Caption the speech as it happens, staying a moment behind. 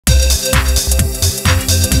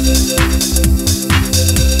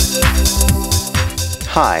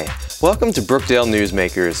Hi, welcome to Brookdale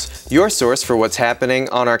Newsmakers, your source for what's happening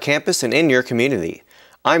on our campus and in your community.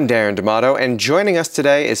 I'm Darren D'Amato, and joining us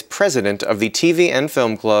today is President of the TV and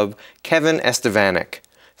Film Club, Kevin Estavanik.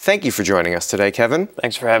 Thank you for joining us today, Kevin.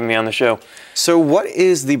 Thanks for having me on the show. So what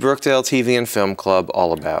is the Brookdale TV and Film Club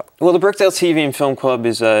all about? Well, the Brookdale TV and Film Club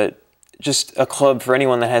is just a club for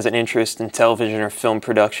anyone that has an interest in television or film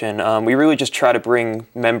production. We really just try to bring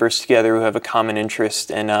members together who have a common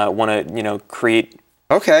interest and want to, create.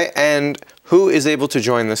 Okay, and who is able to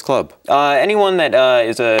join this club? Anyone that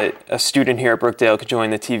is a student here at Brookdale could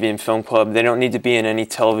join the TV and Film Club. They don't need to be in any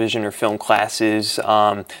television or film classes.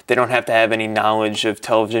 They don't have to have any knowledge of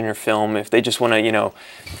television or film. If they just want to,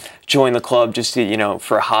 join the club just to,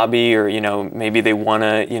 for a hobby, or, maybe they want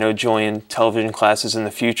to, join television classes in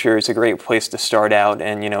the future, it's a great place to start out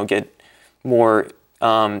and, get more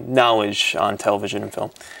knowledge on television and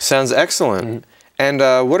film. Sounds excellent. Mm-hmm.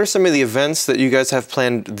 And what are some of the events that you guys have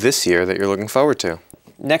planned this year that you're looking forward to?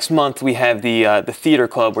 Next month we have the theater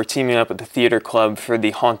club. We're teaming up with the theater club for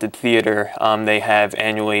the haunted theater they have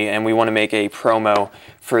annually, and we want to make a promo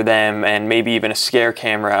for them and maybe even a scare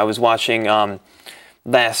camera. I was watching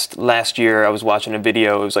last year. I was watching a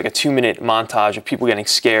video. It was like a 2-minute montage of people getting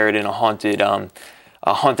scared in a haunted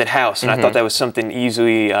house, and I thought that was something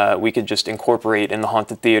easily we could just incorporate in the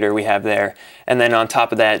haunted theater we have there, and then on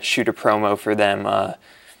top of that, shoot a promo for them.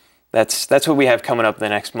 That's what we have coming up the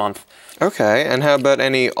next month. Okay, and how about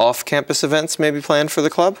any off-campus events maybe planned for the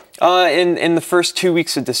club? In the first 2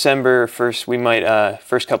 weeks of December, first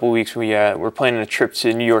couple of weeks, we're planning a trip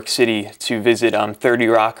to New York City to visit 30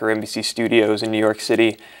 Rock or NBC Studios in New York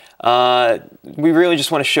City. We really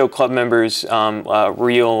just want to show club members a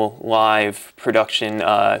real live production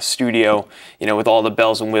studio, with all the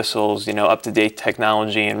bells and whistles, up-to-date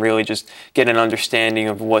technology, and really just get an understanding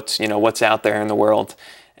of what's out there in the world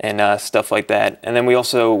and stuff like that. And then we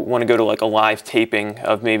also want to go to like a live taping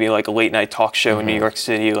of maybe like a late-night talk show in New York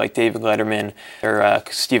City, like David Letterman or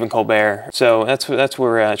Stephen Colbert. So that's what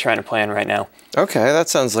we're trying to plan right now. Okay, that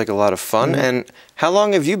sounds like a lot of fun. And how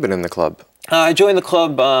long have you been in the club? I joined the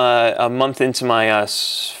club a month into my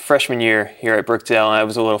freshman year here at Brookdale. I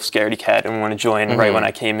was a little scaredy cat and wanted to join right when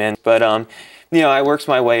I came in. But, I worked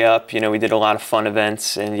my way up. We did a lot of fun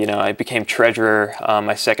events, and, I became treasurer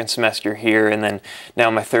my second semester here, and then now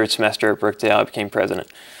my third semester at Brookdale, I became president.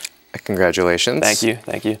 Congratulations. Thank you,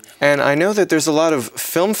 thank you. And I know that there's a lot of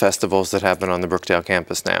film festivals that happen on the Brookdale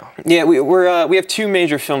campus now. Yeah, we have 2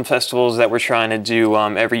 major film festivals that we're trying to do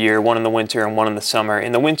every year, one in the winter and one in the summer.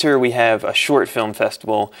 In the winter, we have a short film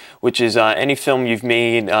festival, which is any film you've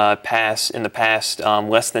made in the past,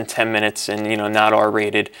 less than 10 minutes and, not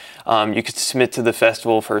R-rated. You could submit to the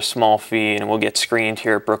festival for a small fee, and we'll get screened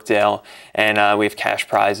here at Brookdale, and we have cash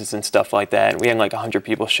prizes and stuff like that. We had like 100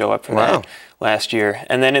 people show up for that last year.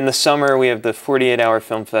 And then in the summer, we have the 48-hour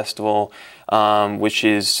film festival, which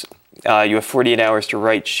is you have 48 hours to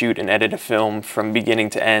write, shoot, and edit a film from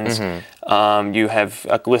beginning to end. You have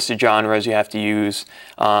a list of genres you have to use,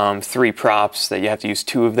 3 props that you have to use,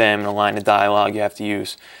 2 of them, and a line of dialogue you have to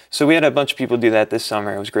use. So we had a bunch of people do that this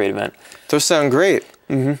summer. It was a great event. Those sound great.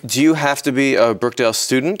 Do you have to be a Brookdale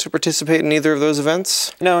student to participate in either of those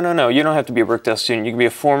events? No. You don't have to be a Brookdale student. You can be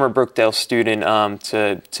a former Brookdale student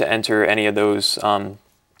to enter any of those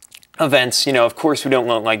events. Of course, we don't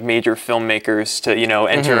want like major filmmakers to,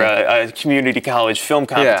 enter a community college film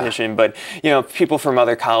competition, but people from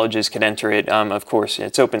other colleges could enter it. Of course,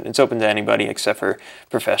 it's open to anybody except for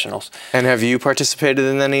professionals. And have you participated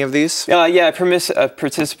in any of these? Yeah, I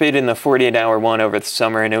participated in the 48-hour one over the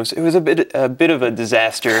summer, and it was a bit of a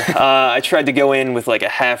disaster. I tried to go in with like a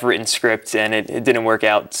half-written script, and it didn't work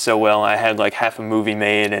out so well. I had like half a movie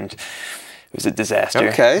made, and it was a disaster.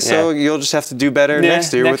 Okay, so you'll just have to do better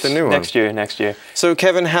next year with the new one. Next year. So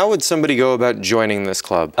Kevin, how would somebody go about joining this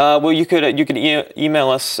club? Well, you could email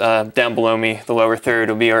us down below me. The lower third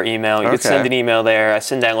will be our email. You could send an email there. I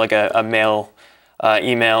send out like a mail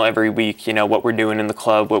email every week, what we're doing in the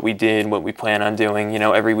club, what we did, what we plan on doing,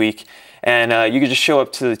 every week. And you could just show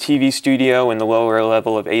up to the TV studio in the lower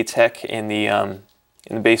level of A-Tech in the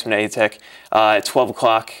basement of A-Tech at 12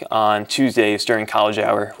 o'clock on Tuesdays during college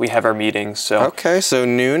hour. We have our meetings. So okay, so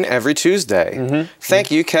noon every Tuesday.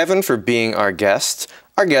 Thank you, Kevin, for being our guest.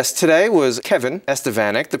 Our guest today was Kevin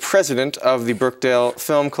Estavanik, the president of the Brookdale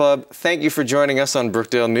Film Club. Thank you for joining us on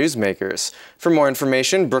Brookdale Newsmakers. For more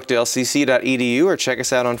information, brookdalecc.edu, or check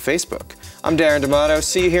us out on Facebook. I'm Darren D'Amato.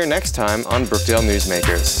 See you here next time on Brookdale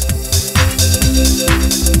Newsmakers.